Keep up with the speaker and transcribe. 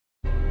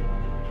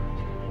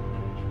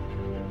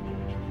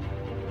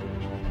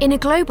In a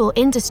global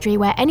industry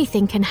where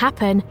anything can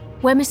happen,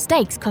 where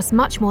mistakes cost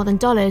much more than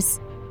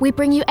dollars, we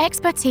bring you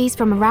expertise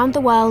from around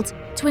the world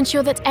to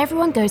ensure that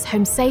everyone goes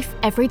home safe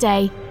every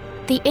day.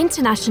 The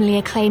internationally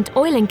acclaimed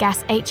Oil and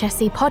Gas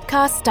HSE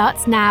podcast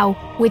starts now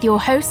with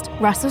your host,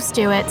 Russell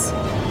Stewart.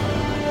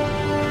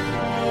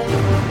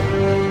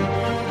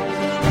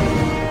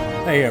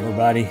 Hey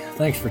everybody,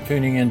 thanks for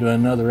tuning in to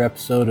another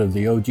episode of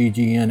the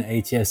OGGN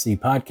HSE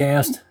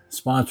podcast,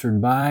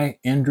 sponsored by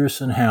Endress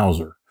 &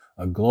 Hauser,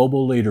 a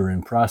global leader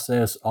in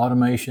process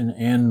automation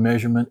and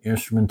measurement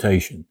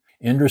instrumentation.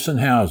 Endress &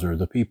 Hauser,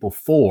 the people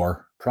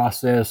for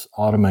process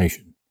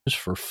automation.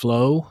 For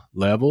flow,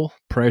 level,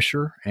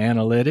 pressure,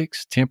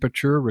 analytics,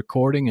 temperature,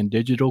 recording, and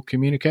digital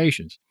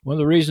communications. One of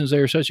the reasons they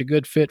are such a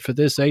good fit for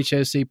this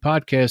HSE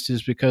podcast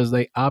is because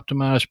they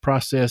optimize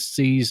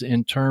processes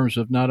in terms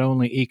of not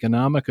only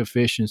economic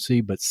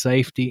efficiency, but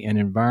safety and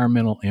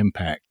environmental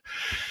impact.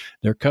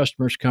 Their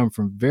customers come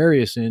from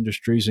various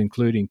industries,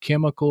 including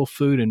chemical,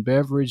 food and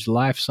beverage,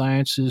 life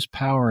sciences,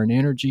 power and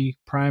energy,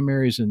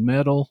 primaries and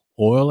metal,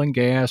 oil and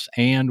gas,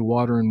 and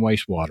water and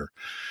wastewater.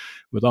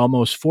 With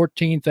almost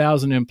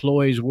 14,000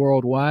 employees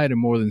worldwide and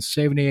more than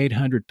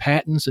 7,800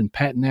 patents and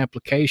patent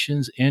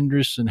applications,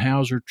 Endress &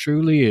 Hauser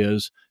truly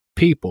is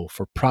people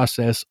for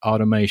process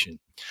automation.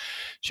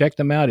 Check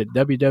them out at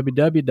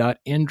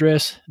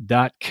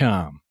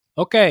www.endress.com.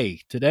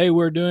 Okay, today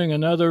we're doing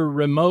another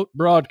remote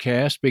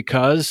broadcast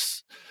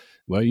because,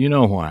 well, you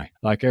know why.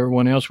 Like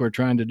everyone else, we're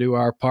trying to do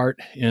our part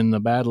in the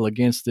battle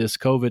against this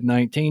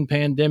COVID-19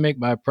 pandemic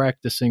by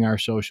practicing our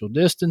social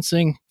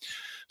distancing.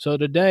 So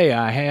today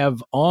I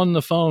have on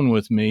the phone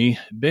with me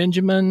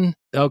Benjamin.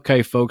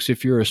 Okay, folks,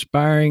 if you're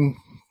aspiring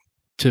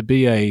to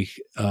be a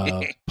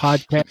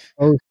podcast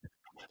host,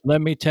 let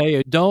me tell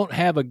you, don't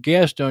have a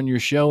guest on your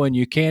show and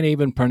you can't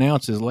even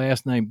pronounce his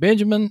last name.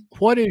 Benjamin,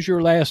 what is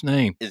your last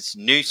name? It's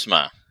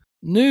Nieuwsma.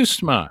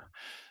 Nieuwsma.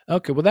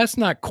 Okay, well, that's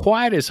not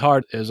quite as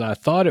hard as I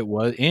thought it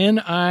was.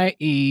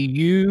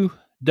 Nieuwsma,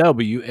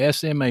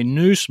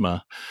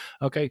 Nieuwsma.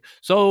 Okay,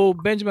 so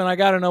Benjamin, I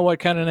got to know what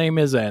kind of name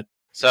is that?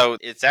 So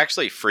it's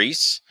actually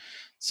Fries.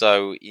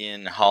 So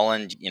in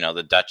Holland,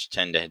 the Dutch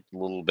tend to a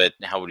little bit,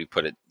 how would you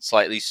put it,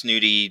 slightly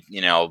snooty,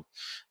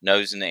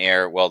 nose in the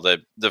air. Well,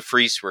 the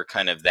Fries were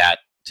kind of that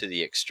to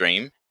the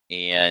extreme.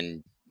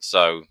 And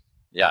so,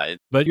 yeah.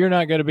 But you're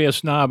not going to be a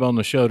snob on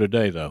the show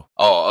today, though.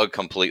 Oh,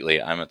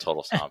 completely. I'm a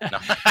total snob. No.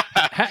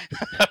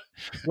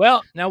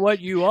 Well, now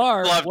what you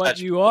are,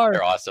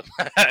 they're awesome.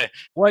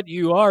 What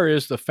you are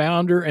is the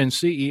founder and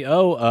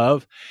CEO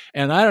of,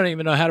 and I don't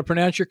even know how to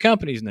pronounce your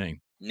company's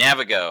name.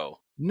 Navigo.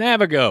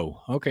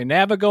 Okay,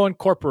 Navigo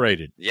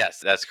Incorporated. Yes,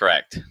 that's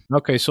correct.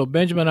 Okay, so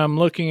Benjamin, I'm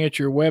looking at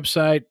your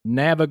website,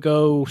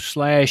 Navigo/Inc.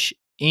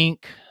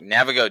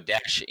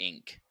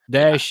 Navigo-Inc.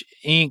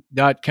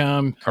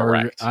 Inc.com or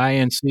Correct.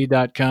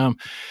 inc.com.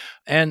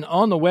 And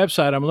on the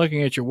website, I'm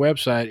looking at your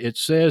website, it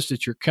says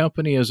that your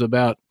company is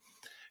about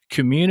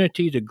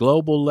community to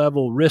global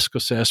level risk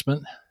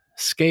assessment,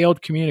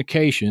 scaled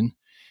communication,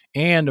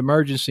 and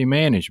emergency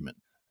management.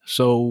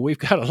 So we've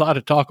got a lot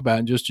to talk about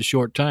in just a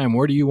short time.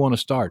 Where do you want to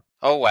start?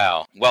 Oh,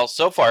 wow. Well,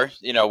 so far,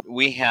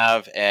 we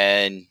have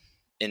an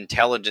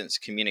intelligence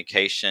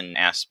communication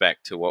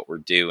aspect to what we're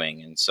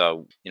doing. And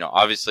so,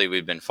 obviously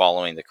we've been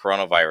following the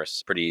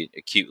coronavirus pretty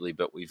acutely,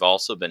 but we've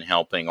also been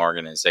helping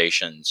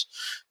organizations,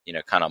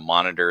 kind of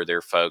monitor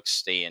their folks,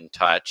 stay in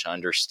touch,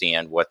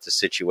 understand what the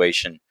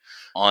situation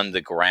on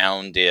the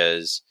ground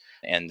is.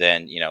 And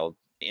then,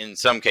 in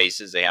some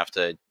cases, they have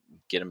to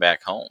get them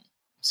back home.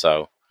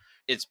 So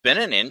it's been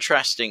an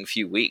interesting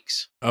few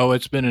weeks. Oh,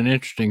 it's been an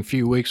interesting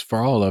few weeks for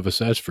all of us,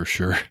 that's for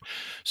sure.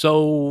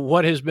 So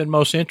what has been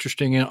most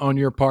interesting on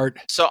your part?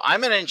 So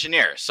I'm an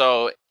engineer.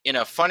 So in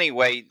a funny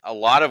way, a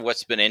lot of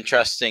what's been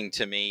interesting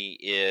to me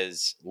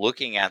is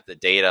looking at the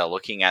data,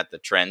 looking at the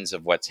trends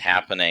of what's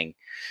happening,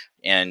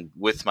 and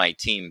with my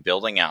team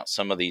building out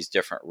some of these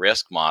different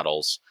risk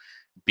models,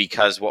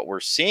 because what we're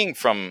seeing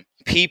from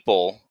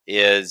people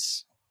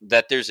is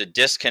that there's a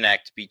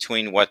disconnect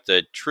between what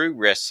the true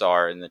risks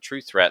are and the true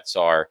threats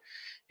are,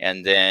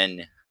 and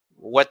then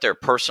what their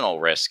personal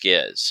risk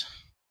is.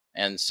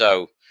 And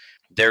so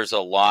there's a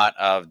lot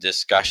of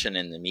discussion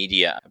in the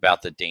media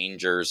about the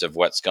dangers of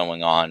what's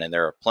going on, and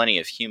there are plenty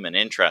of human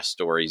interest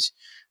stories.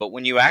 But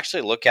when you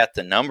actually look at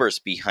the numbers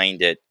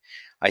behind it,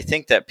 I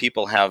think that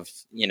people have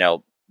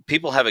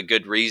a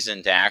good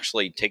reason to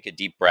actually take a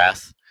deep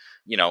breath,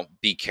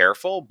 be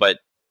careful, but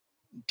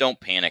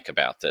don't panic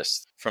about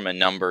this. From a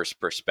numbers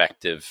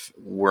perspective,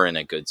 we're in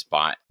a good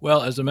spot.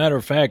 Well, as a matter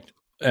of fact,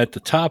 at the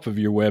top of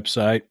your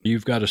website,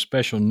 you've got a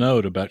special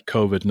note about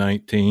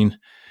COVID-19. It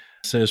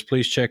says,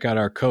 please check out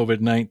our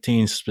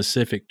COVID-19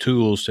 specific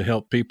tools to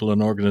help people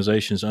and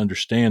organizations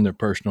understand their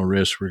personal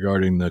risks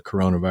regarding the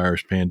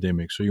coronavirus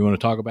pandemic. So you want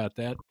to talk about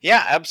that?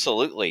 Yeah,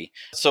 absolutely.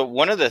 So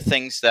one of the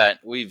things that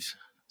we've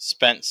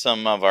spent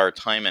some of our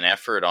time and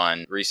effort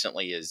on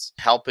recently is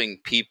helping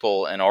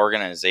people and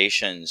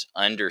organizations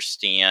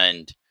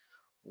understand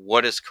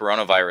what does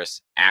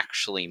coronavirus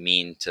actually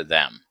mean to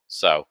them.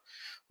 So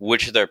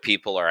which of their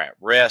people are at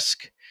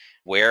risk?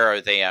 where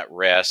are they at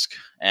risk,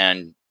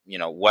 and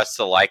what's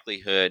the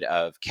likelihood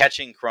of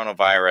catching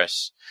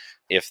coronavirus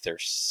if they're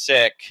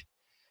sick,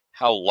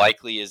 how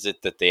likely is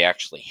it that they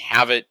actually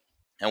have it.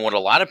 And what a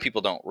lot of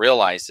people don't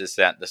realize is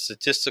that the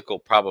statistical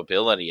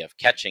probability of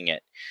catching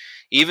it,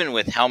 even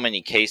with how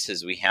many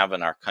cases we have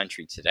in our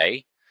country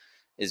today,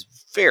 is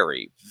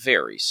very,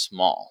 very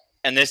small.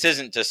 And this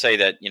isn't to say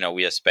that,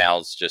 we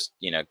espouse just,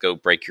 go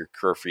break your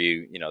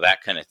curfew,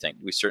 that kind of thing.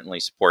 We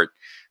certainly support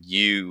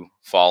you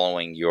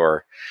following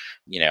your,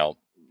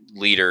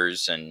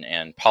 leaders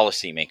and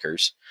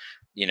policymakers,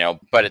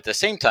 but at the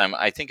same time,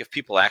 I think if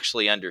people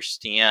actually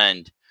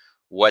understand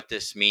what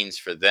this means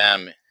for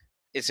them,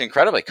 it's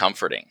incredibly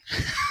comforting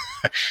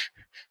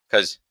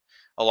because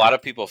a lot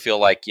of people feel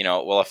like,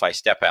 well, if I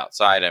step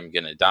outside, I'm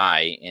going to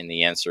die. And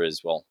the answer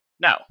is, well,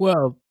 no.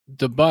 Well,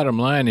 the bottom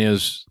line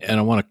is, and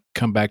I want to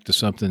come back to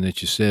something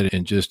that you said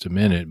in just a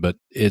minute, but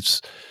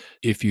it's,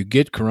 if you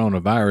get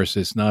coronavirus,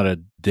 it's not a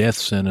death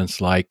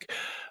sentence. Like,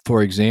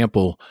 for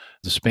example,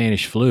 the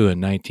Spanish flu in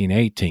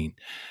 1918,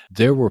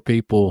 there were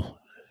people,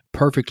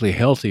 perfectly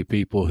healthy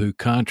people, who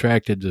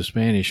contracted the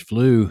Spanish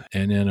flu,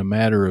 and in a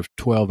matter of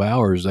 12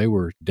 hours, they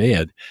were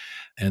dead.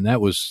 And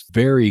that was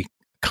very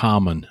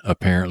common,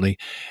 apparently.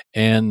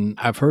 And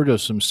I've heard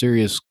of some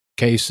serious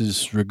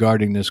cases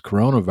regarding this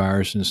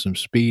coronavirus and some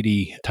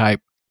speedy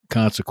type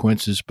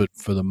consequences, but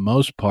for the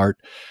most part,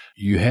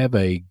 you have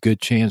a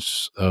good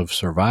chance of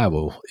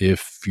survival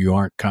if you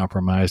aren't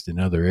compromised in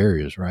other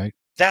areas, right?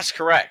 That's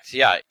correct.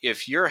 Yeah.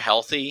 If you're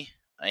healthy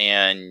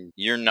and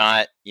you're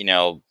not,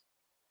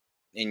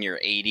 in your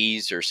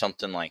 80s or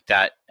something like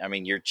that, I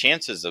mean, your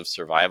chances of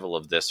survival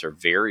of this are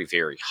very,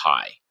 very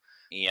high.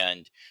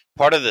 And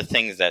part of the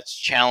things that's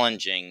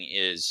challenging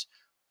is,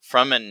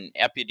 from an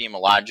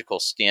epidemiological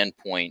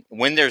standpoint,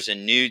 when there's a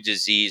new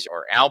disease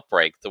or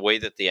outbreak, the way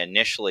that they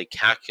initially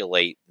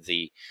calculate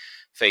the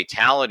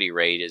fatality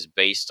rate is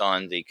based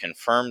on the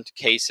confirmed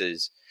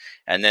cases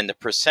and then the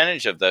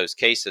percentage of those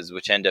cases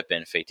which end up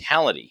in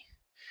fatality.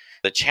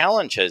 The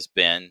challenge has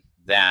been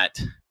that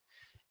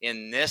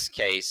in this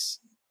case,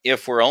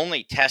 if we're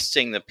only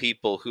testing the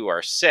people who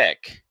are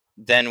sick,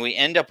 then we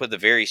end up with a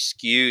very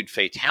skewed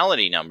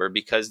fatality number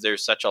because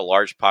there's such a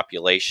large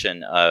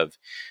population of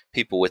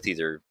people with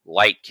either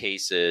light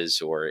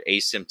cases or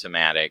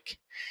asymptomatic.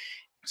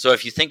 So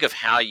if you think of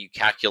how you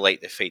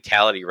calculate the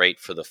fatality rate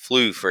for the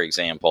flu, for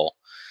example,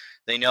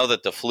 they know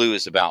that the flu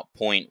is about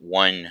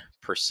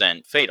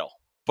 0.1% fatal.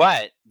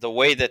 But the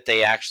way that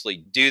they actually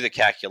do the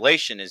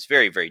calculation is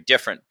very, very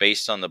different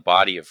based on the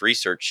body of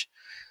research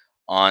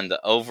on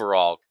the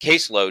overall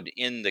caseload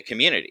in the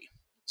community.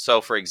 So,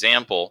 for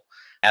example,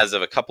 as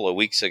of a couple of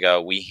weeks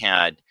ago, we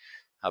had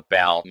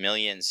about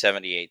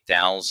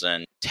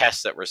 1,078,000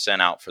 tests that were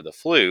sent out for the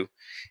flu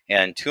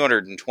and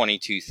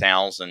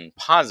 222,000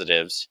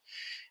 positives.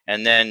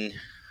 And then,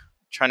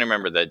 trying to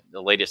remember the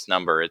latest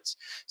number, it's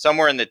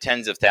somewhere in the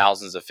tens of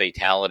thousands of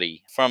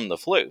fatality from the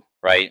flu,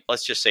 right?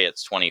 Let's just say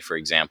it's 20, for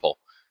example.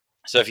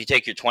 So if you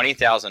take your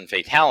 20,000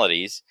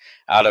 fatalities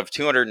out of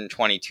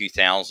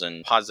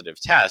 222,000 positive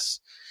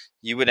tests,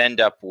 you would end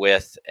up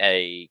with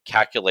a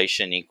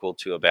calculation equal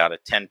to about a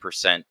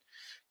 10%,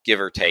 give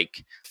or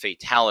take,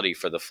 fatality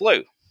for the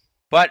flu.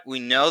 But we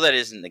know that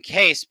isn't the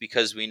case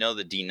because we know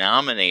the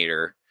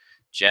denominator,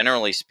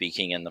 generally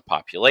speaking, in the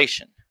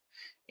population.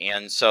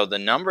 And so the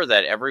number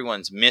that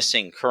everyone's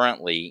missing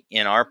currently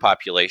in our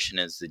population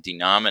is the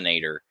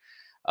denominator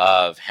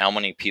of how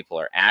many people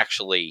are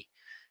actually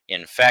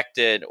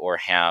infected or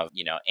have,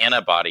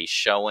 antibodies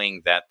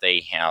showing that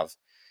they have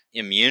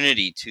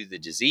immunity to the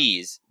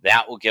disease.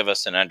 That will give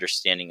us an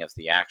understanding of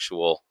the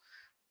actual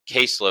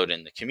caseload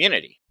in the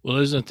community. Well,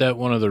 isn't that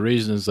one of the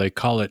reasons they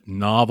call it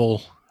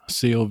novel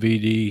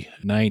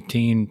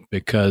COVID-19?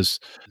 Because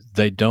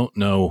they don't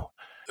know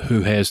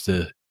who has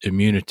the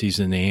immunities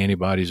and the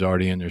antibodies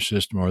already in their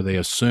system, or they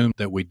assume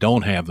that we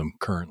don't have them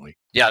currently.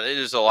 Yeah,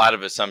 there's a lot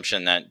of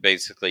assumption that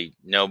basically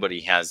nobody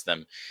has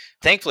them.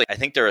 Thankfully, I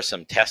think there are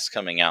some tests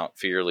coming out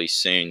fairly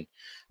soon,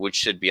 which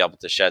should be able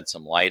to shed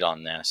some light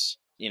on this.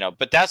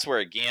 But that's where,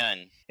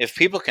 again, if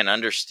people can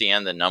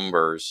understand the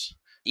numbers,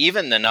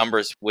 even the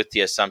numbers with the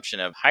assumption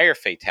of higher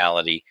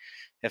fatality,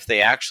 if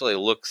they actually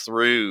look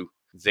through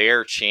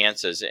their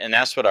chances, and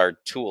that's what our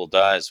tool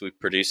does. We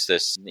produce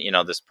this,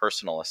 this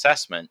personal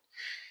assessment,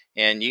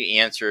 and you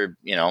answer,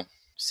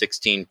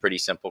 16 pretty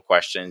simple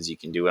questions. You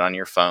can do it on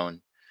your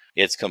phone.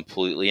 It's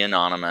completely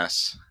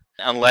anonymous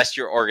unless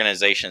your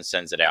organization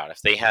sends it out.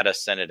 If they had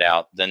us send it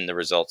out, then the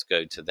results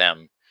go to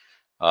them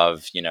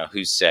of,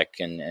 who's sick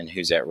and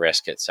who's at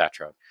risk,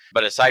 etc.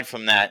 But aside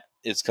from that,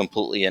 it's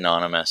completely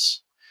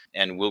anonymous,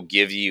 and we'll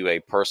give you a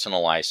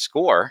personalized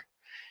score.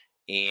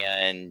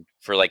 And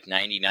for like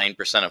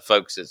 99% of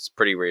folks, it's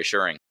pretty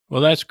reassuring.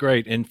 Well, that's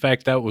great. In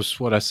fact, that was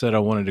what I said I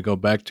wanted to go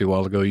back to a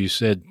while ago. You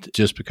said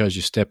just because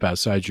you step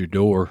outside your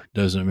door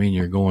doesn't mean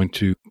you're going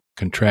to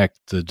contract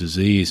the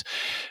disease.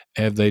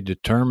 Have they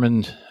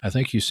determined, I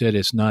think you said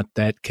it's not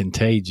that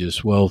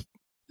contagious. Well,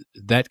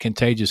 that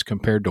contagious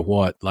compared to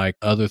what? Like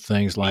other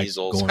things like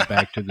Measles. going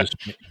back to this?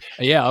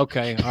 Yeah,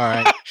 okay, all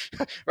right.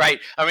 Right.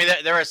 I mean,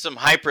 there are some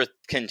hyper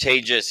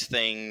contagious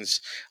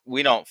things.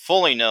 We don't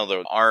fully know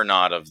the R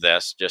naught of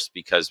this just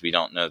because we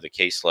don't know the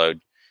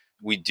caseload.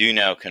 We do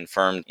know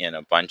confirmed in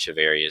a bunch of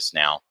areas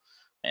now.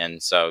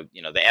 And so,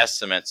 the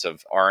estimates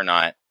of R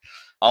naught,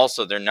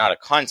 also, they're not a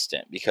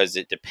constant because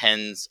it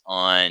depends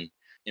on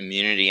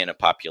immunity in a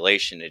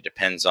population. It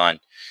depends on,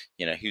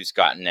 who's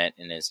gotten it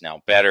and is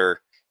now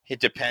better. It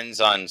depends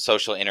on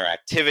social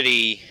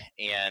interactivity.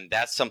 And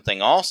that's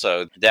something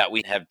also that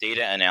we have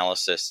data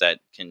analysis that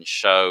can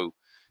show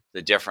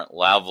the different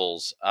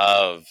levels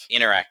of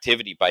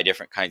interactivity by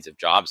different kinds of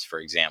jobs, for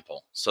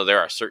example. So there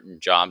are certain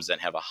jobs that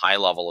have a high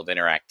level of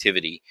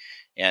interactivity.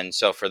 And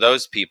so for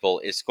those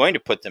people, it's going to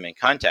put them in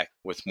contact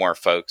with more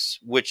folks,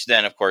 which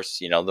then, of course,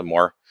 the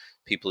more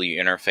people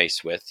you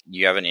interface with,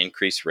 you have an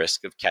increased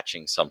risk of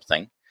catching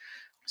something.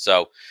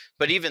 So,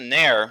 but even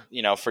there,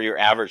 for your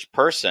average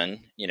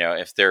person,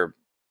 if they're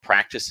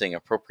practicing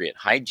appropriate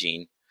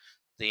hygiene,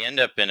 they end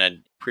up in a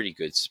pretty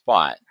good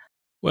spot.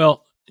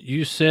 Well,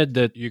 you said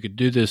that you could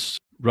do this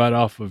right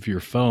off of your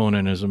phone.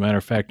 And as a matter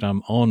of fact,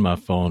 I'm on my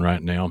phone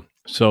right now.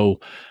 So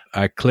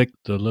I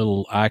clicked the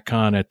little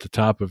icon at the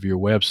top of your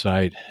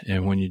website.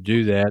 And when you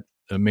do that,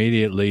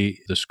 immediately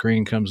the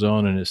screen comes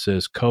on and it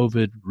says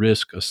COVID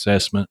risk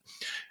assessment.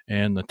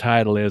 And the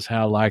title is,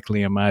 How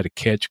Likely Am I to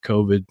Catch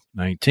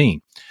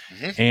COVID-19?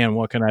 And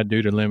what can I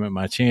do to limit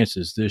my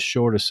chances? This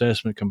short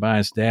assessment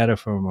combines data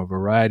from a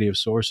variety of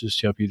sources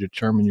to help you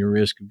determine your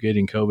risk of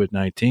getting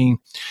COVID-19.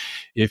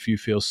 If you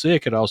feel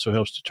sick, it also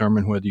helps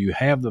determine whether you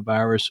have the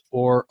virus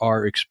or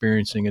are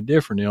experiencing a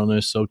different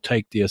illness. So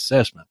take the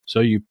assessment. So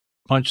you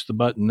punch the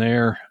button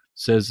there.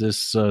 Says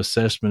this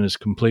assessment is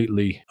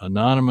completely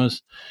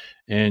anonymous,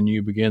 and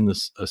you begin the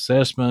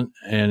assessment.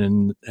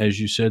 And as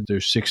you said,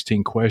 there's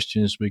 16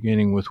 questions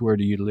beginning with where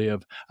do you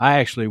live. I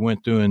actually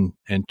went through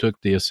and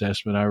took the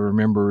assessment. I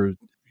remember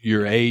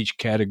your age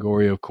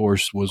category, of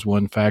course, was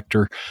one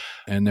factor,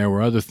 and there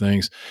were other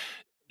things.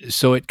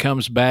 So it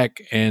comes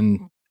back,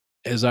 and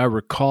as I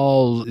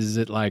recall, is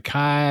it like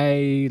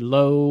high,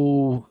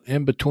 low,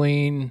 in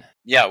between?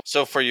 Yeah.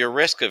 So for your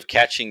risk of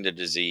catching the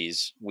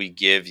disease, we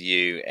give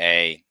you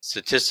a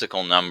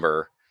statistical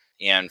number.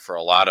 And for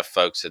a lot of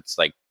folks, it's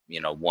like,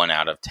 1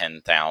 out of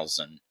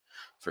 10,000.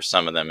 For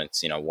some of them,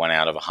 it's, 1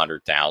 out of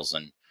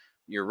 100,000.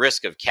 Your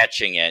risk of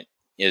catching it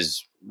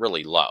is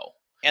really low.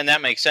 And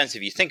that makes sense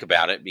if you think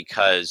about it,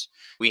 because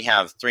we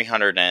have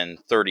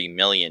 330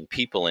 million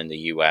people in the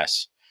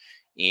U.S.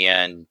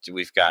 and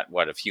we've got,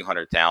 a few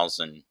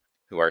 100,000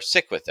 who are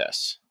sick with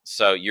this.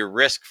 So your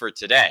risk for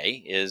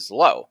today is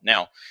low.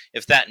 Now,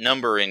 if that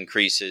number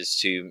increases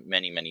to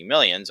many, many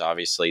millions,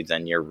 obviously,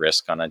 then your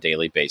risk on a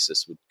daily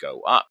basis would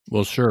go up.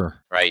 Well,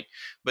 sure. Right.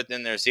 But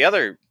then there's the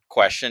other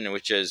question,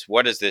 which is,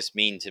 what does this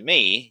mean to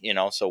me?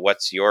 So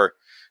what's your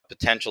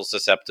potential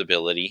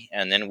susceptibility?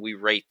 And then we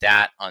rate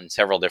that on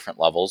several different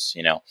levels,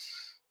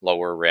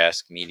 lower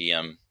risk,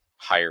 medium,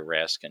 higher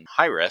risk, and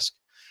high risk.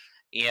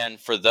 And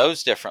for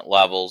those different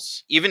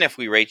levels, even if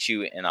we rate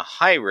you in a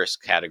high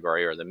risk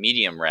category or the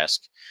medium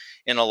risk,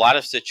 in a lot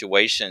of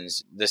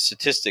situations, the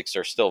statistics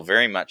are still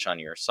very much on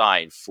your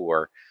side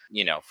for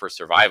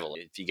survival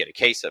if you get a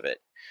case of it.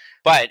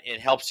 But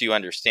it helps you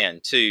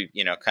understand too,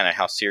 kind of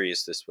how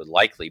serious this would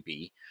likely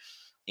be.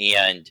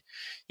 And,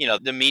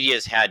 the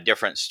media's had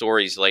different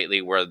stories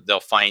lately where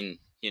they'll find,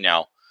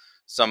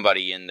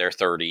 somebody in their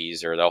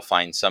 30s, or they'll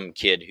find some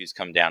kid who's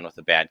come down with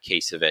a bad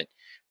case of it.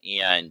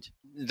 And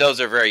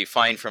those are very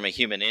fine from a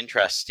human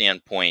interest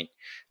standpoint.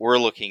 We're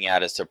looking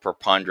at is the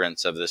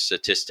preponderance of the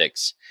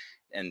statistics,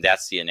 and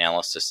that's the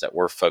analysis that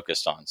we're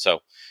focused on. So,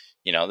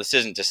 this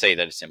isn't to say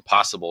that it's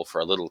impossible for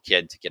a little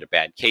kid to get a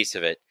bad case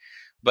of it,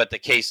 but the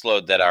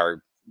caseload that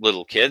our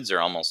little kids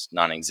are almost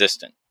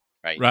non-existent,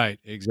 right? Right,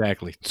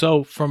 exactly.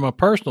 So from a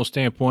personal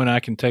standpoint, I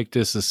can take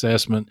this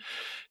assessment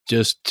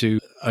just to,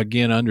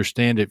 again,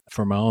 understand it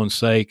for my own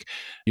sake.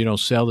 You don't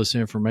sell this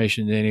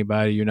information to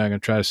anybody. You're not going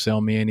to try to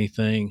sell me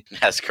anything.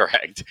 That's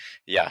correct.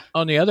 Yeah.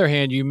 On the other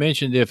hand, you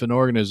mentioned if an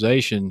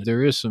organization,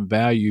 there is some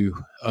value,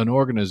 an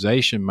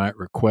organization might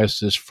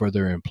request this for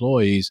their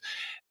employees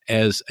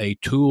as a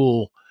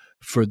tool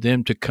for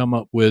them to come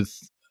up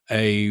with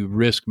a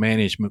risk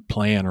management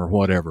plan or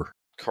whatever.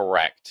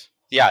 Correct.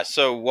 Yeah.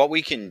 So what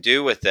we can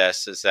do with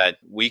this is that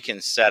we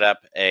can set up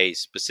a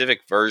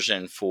specific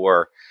version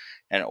for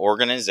an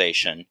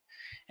organization,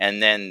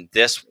 and then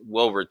this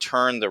will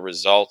return the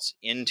results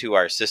into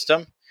our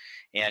system.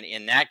 And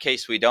in that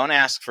case, we don't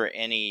ask for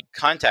any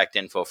contact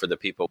info for the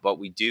people, but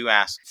we do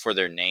ask for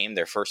their name,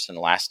 their first and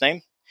last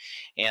name.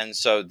 And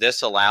so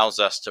this allows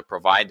us to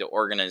provide the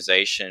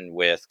organization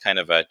with kind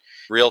of a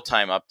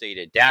real-time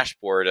updated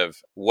dashboard of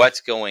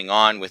what's going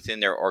on within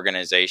their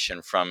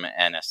organization from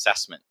an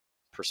assessment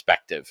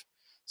perspective.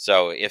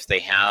 So if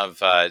they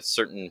have a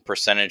certain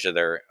percentage of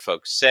their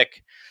folks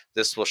sick,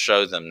 this will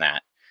show them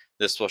that.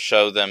 This will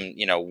show them,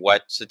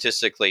 what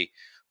statistically,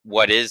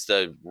 what is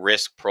the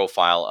risk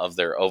profile of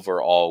their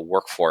overall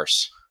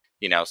workforce.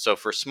 So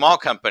for small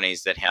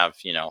companies that have,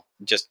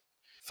 just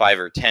 5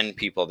 or 10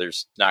 people,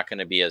 there's not going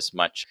to be as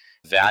much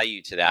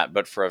value to that.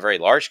 But for a very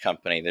large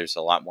company, there's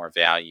a lot more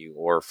value.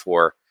 Or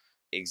for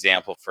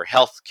example, for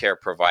healthcare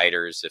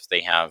providers, if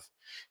they have,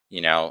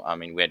 we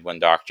had one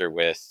doctor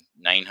with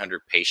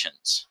 900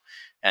 patients.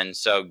 And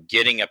so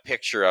getting a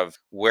picture of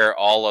where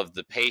all of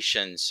the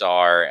patients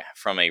are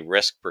from a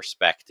risk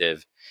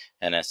perspective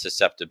and a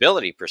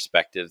susceptibility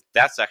perspective,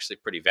 that's actually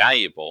pretty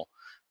valuable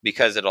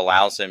because it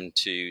allows them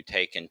to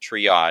take and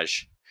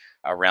triage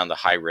around the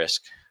high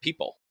risk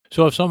people.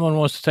 So if someone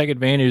wants to take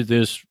advantage of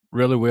this,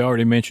 really, we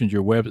already mentioned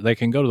your web. They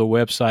can go to the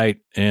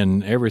website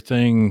and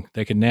everything.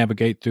 They can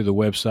navigate through the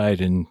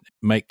website and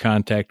make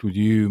contact with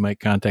you, make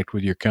contact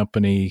with your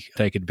company,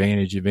 take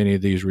advantage of any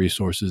of these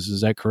resources.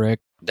 Is that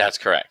correct? That's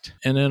correct.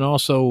 And then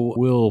also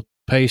we'll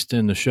paste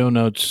in the show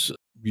notes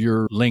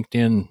your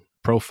LinkedIn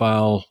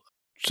profile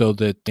so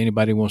that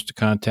anybody who wants to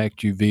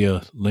contact you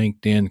via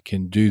LinkedIn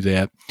can do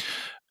that.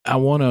 I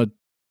want to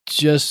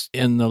just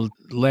in the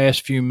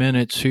last few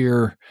minutes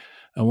here,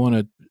 I want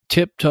to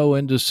tiptoe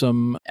into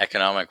some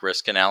economic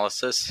risk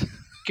analysis,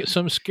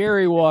 some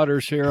scary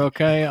waters here.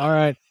 Okay. All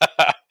right.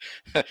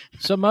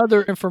 Some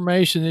other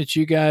information that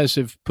you guys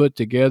have put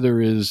together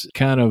is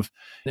kind of,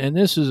 and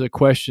this is a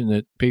question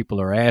that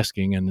people are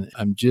asking, and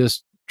I'm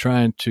just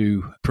trying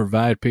to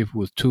provide people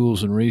with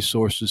tools and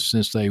resources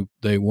since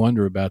they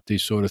wonder about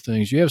these sort of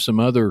things. You have some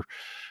other,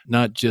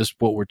 not just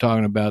what we're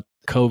talking about,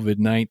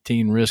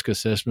 COVID-19 risk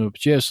assessment,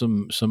 but you have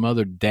some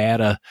other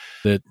data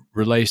that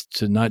relates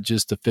to not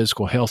just the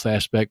physical health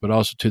aspect, but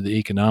also to the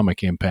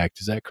economic impact.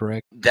 Is that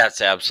correct?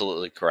 That's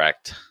absolutely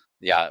correct.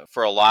 Yeah.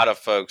 For a lot of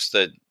folks,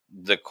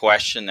 the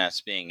question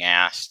that's being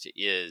asked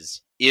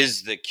is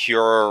the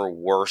cure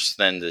worse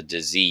than the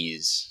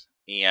disease?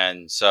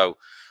 And so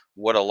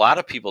what a lot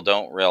of people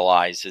don't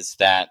realize is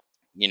that,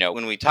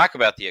 when we talk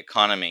about the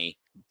economy,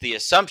 the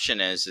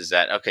assumption is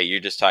that, okay, you're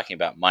just talking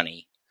about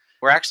money.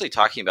 We're actually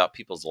talking about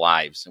people's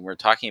lives, and we're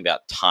talking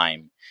about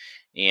time,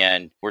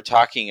 and we're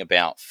talking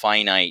about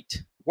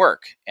finite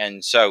work.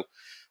 And so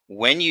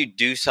when you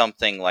do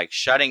something like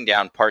shutting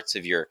down parts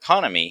of your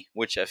economy,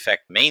 which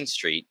affect Main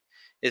Street,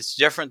 it's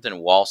different than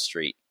Wall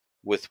Street.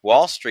 With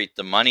Wall Street,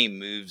 the money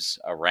moves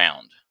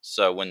around.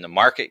 So when the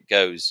market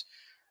goes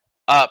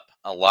up,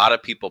 a lot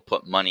of people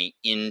put money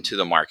into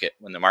the market.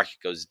 When the market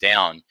goes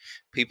down,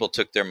 people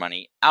took their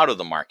money out of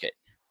the market.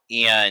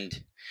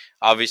 And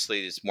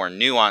obviously, it's more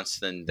nuanced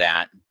than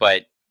that.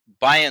 But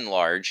by and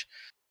large,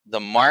 the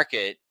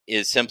market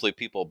is simply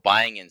people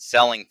buying and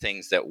selling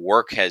things that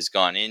work has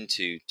gone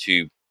into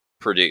to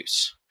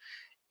produce.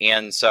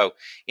 And so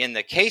in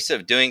the case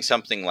of doing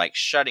something like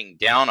shutting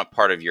down a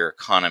part of your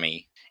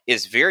economy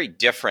is very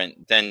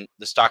different than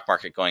the stock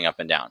market going up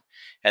and down.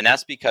 And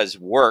that's because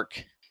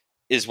work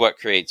is what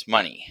creates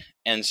money.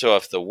 And so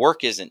if the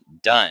work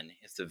isn't done,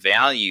 if the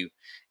value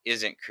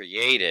isn't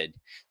created,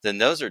 then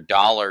those are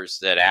dollars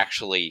that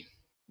actually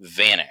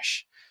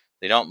vanish.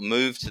 They don't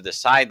move to the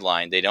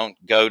sideline. They don't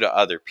go to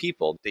other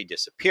people. They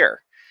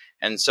disappear.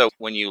 And so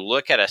when you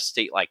look at a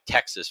state like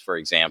Texas, for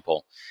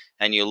example,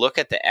 and you look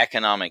at the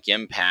economic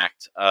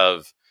impact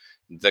of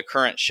the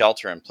current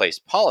shelter-in-place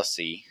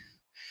policy,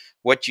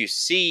 what you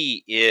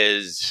see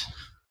is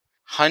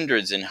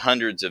hundreds and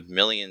hundreds of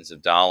millions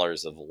of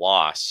dollars of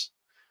loss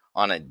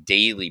on a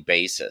daily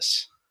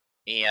basis.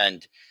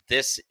 And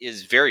this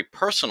is very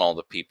personal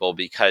to people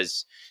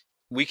because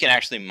we can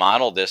actually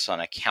model this on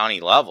a county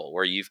level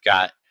where you've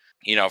got,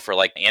 for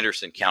like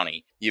Anderson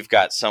County, you've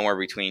got somewhere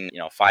between,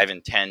 5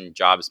 and 10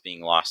 jobs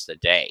being lost a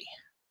day,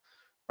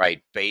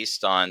 right,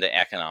 based on the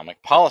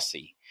economic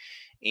policy.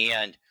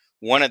 And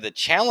one of the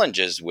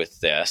challenges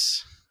with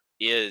this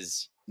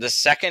is the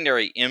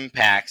secondary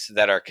impacts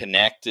that are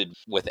connected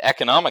with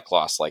economic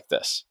loss like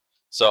this.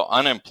 So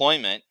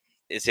unemployment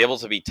is able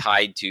to be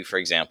tied to, for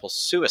example,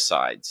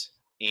 suicides.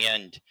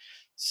 And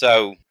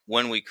so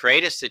when we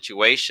create a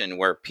situation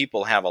where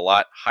people have a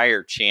lot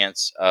higher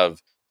chance of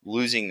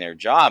losing their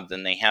job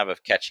than they have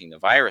of catching the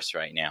virus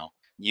right now,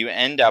 you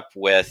end up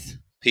with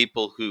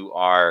people who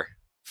are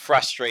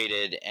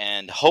frustrated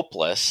and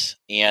hopeless.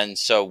 And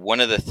so one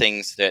of the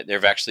things that there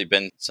have actually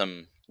been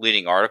some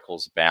leading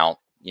articles about,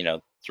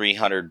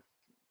 300%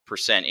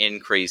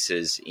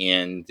 increases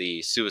in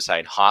the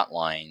suicide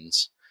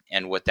hotlines.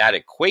 And what that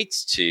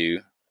equates to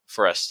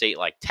for a state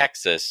like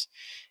Texas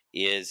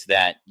is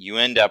that you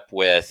end up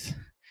with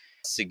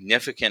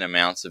significant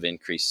amounts of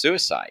increased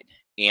suicide.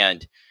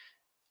 And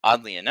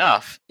oddly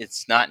enough,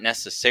 it's not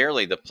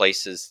necessarily the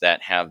places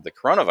that have the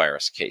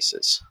coronavirus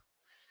cases.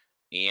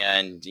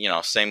 And,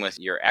 same with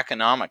your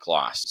economic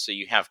loss. So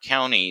you have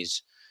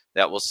counties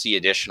that will see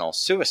additional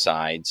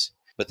suicides,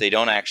 but they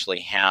don't actually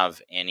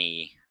have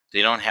any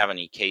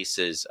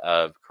cases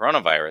of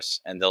coronavirus,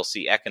 and they'll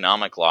see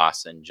economic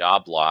loss and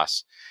job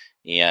loss.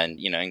 And,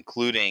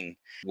 including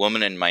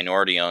women and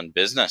minority-owned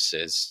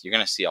businesses, you're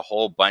going to see a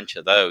whole bunch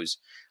of those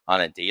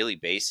on a daily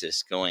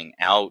basis going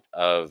out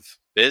of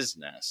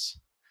business.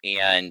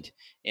 And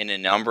in a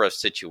number of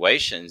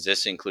situations,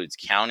 this includes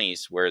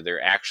counties where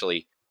they're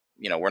actually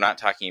we're not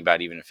talking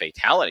about even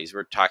fatalities.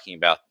 We're talking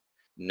about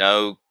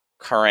no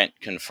current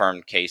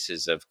confirmed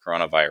cases of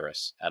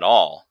coronavirus at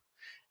all.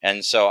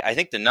 And so I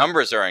think the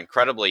numbers are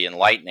incredibly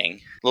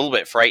enlightening, a little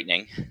bit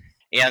frightening.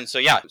 And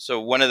so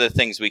one of the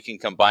things we can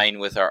combine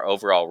with our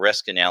overall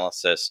risk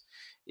analysis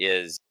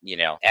is,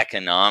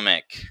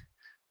 economic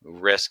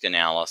risk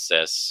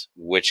analysis,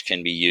 which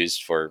can be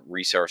used for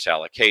resource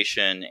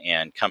allocation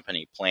and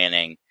company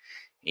planning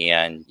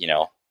and,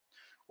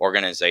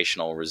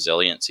 organizational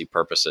resiliency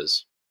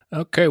purposes.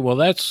 Okay, well,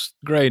 that's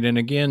great. And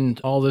again,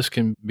 all this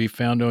can be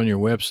found on your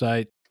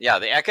website. Yeah,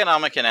 the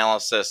economic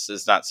analysis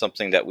is not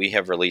something that we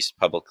have released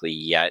publicly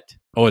yet.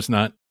 Oh, it's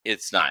not?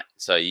 It's not.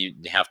 So you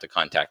have to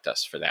contact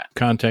us for that.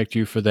 Contact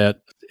you for that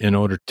in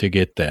order to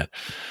get that.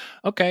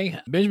 Okay,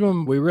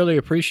 Benjamin, we really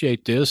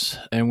appreciate this,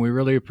 and we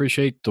really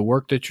appreciate the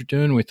work that you're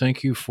doing. We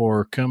thank you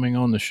for coming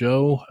on the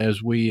show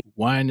as we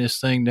wind this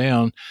thing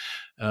down.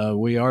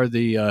 We are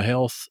the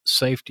Health,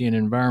 Safety, and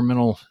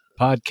Environmental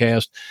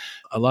Podcast.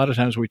 A lot of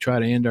times we try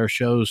to end our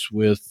shows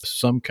with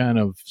some kind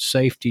of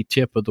safety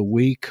tip of the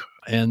week,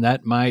 and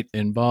that might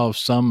involve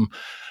some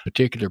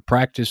particular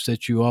practice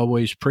that you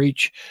always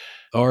preach,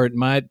 or it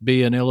might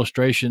be an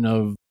illustration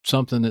of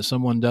something that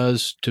someone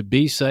does to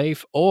be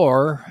safe,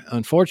 or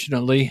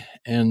unfortunately,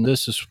 and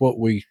this is what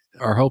we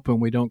are hoping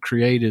we don't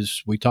create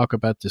as we talk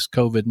about this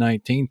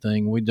COVID-19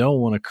 thing, we don't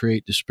want to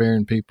create despair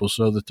in people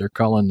so that they're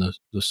calling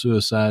the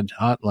suicide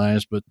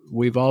hotlines, but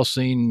we've all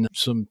seen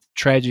some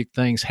tragic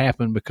things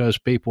happen because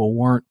people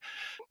weren't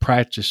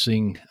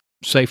practicing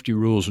safety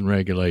rules and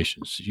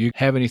regulations. Do you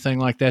have anything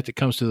like that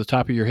comes to the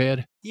top of your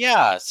head?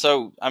 Yeah.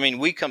 So,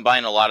 we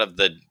combine a lot of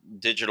the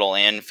digital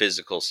and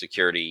physical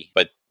security,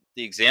 but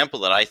the example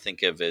that I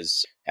think of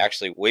is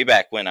actually way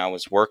back when I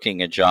was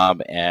working a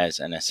job as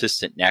an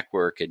assistant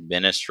network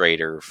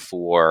administrator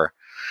for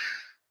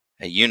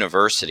a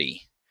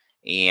university,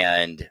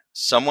 and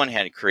someone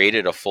had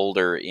created a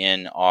folder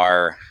in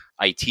our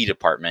IT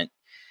department,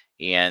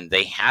 and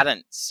they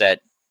hadn't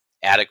set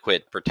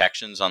adequate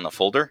protections on the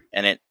folder,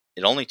 and it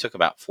only took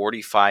about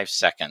 45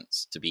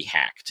 seconds to be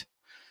hacked.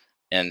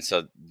 And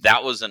so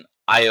that was an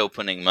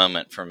eye-opening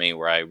moment for me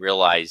where I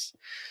realized,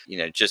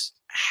 just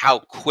how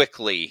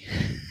quickly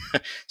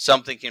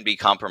something can be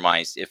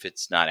compromised if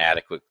it's not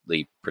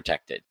adequately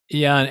protected.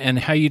 Yeah, and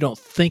how you don't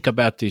think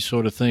about these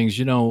sort of things.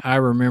 I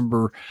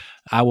remember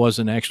I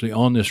wasn't actually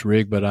on this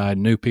rig, but I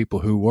knew people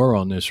who were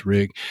on this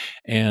rig,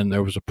 and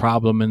there was a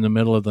problem in the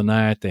middle of the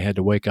night. They had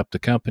to wake up the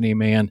company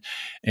man,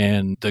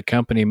 and the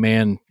company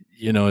man,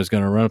 is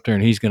going to run up there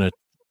and he's going to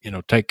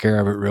take care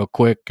of it real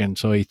quick. And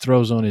so he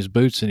throws on his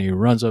boots and he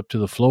runs up to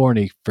the floor and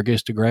he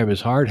forgets to grab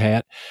his hard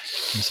hat,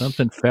 and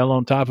something fell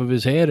on top of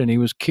his head and he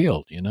was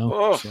killed,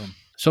 Oh.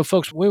 So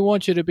folks, we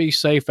want you to be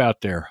safe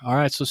out there. All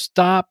right. So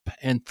stop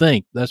and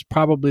think. That's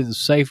probably the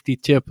safety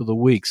tip of the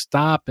week.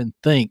 Stop and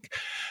think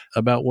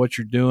about what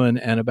you're doing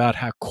and about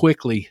how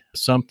quickly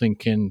something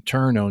can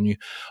turn on you.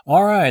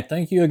 All right.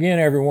 Thank you again,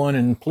 everyone.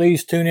 And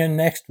please tune in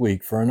next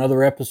week for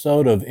another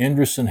episode of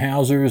Endress &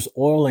 Hauser's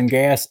Oil and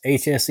Gas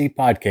HSE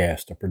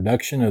Podcast, a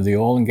production of the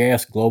Oil and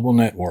Gas Global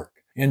Network.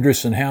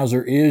 Endress &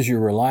 Hauser is your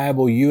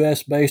reliable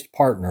U.S.-based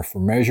partner for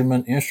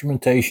measurement,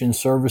 instrumentation,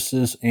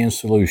 services, and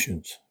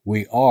solutions.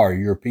 We are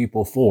your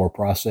people for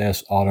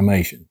process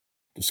automation.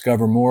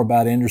 Discover more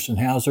about Endress &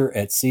 Hauser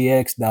at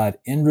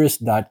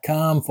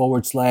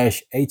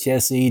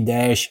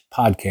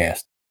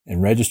cx.endress.com/HSE-podcast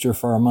and register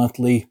for our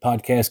monthly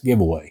podcast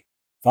giveaway.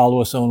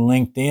 Follow us on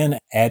LinkedIn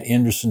at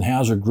Endress &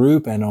 Hauser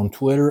Group and on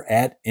Twitter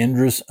at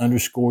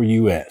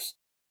Endress_US.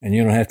 And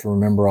you don't have to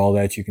remember all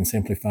that. You can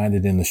simply find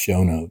it in the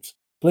show notes.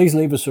 Please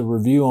leave us a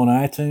review on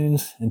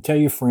iTunes and tell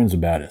your friends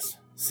about us.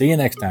 See you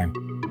next time.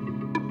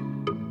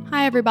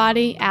 Hi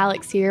everybody,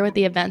 Alex here with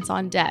the Events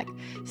on Deck.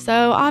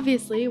 So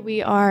obviously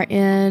we are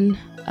in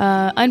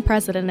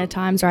unprecedented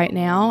times right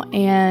now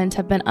and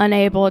have been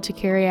unable to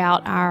carry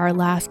out our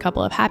last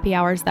couple of happy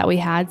hours that we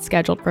had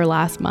scheduled for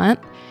last month.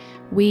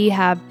 We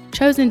have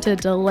chosen to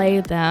delay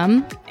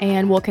them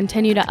and we'll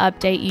continue to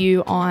update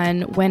you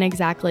on when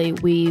exactly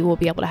we will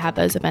be able to have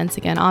those events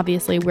again.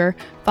 Obviously, we're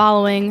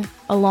following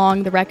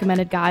along the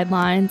recommended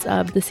guidelines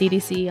of the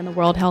CDC and the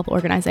World Health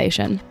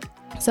Organization.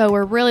 So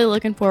we're really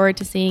looking forward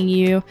to seeing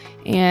you,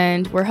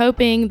 and we're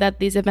hoping that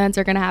these events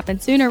are going to happen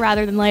sooner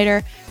rather than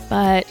later.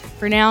 But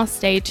for now,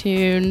 stay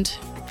tuned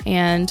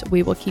and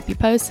we will keep you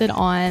posted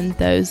on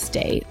those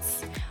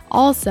dates.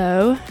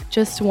 Also,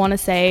 just want to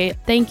say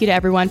thank you to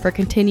everyone for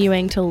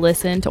continuing to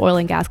listen to Oil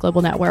and Gas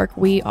Global Network.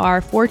 We are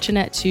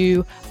fortunate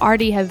to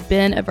already have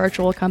been a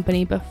virtual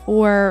company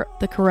before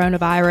the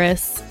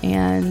coronavirus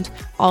and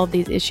all of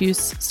these issues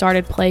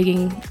started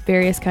plaguing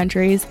various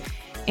countries.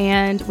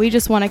 And we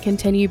just want to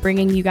continue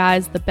bringing you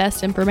guys the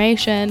best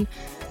information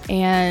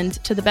and,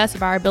 to the best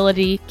of our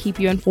ability, keep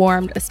you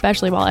informed,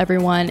 especially while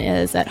everyone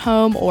is at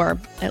home, or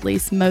at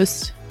least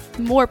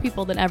more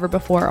people than ever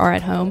before are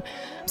at home.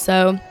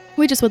 So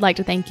we just would like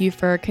to thank you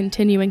for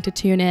continuing to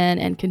tune in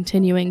and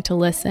continuing to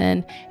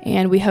listen.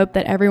 And we hope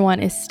that everyone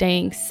is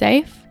staying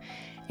safe.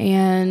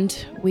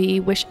 And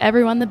we wish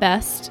everyone the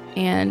best.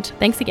 And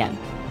thanks again.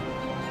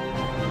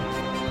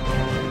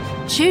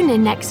 Tune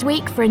in next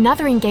week for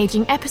another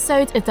engaging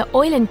episode of the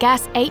Oil and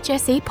Gas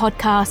HSE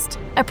podcast,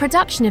 a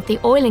production of the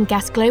Oil and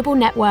Gas Global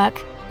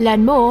Network.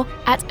 Learn more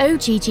at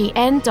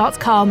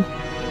oggn.com.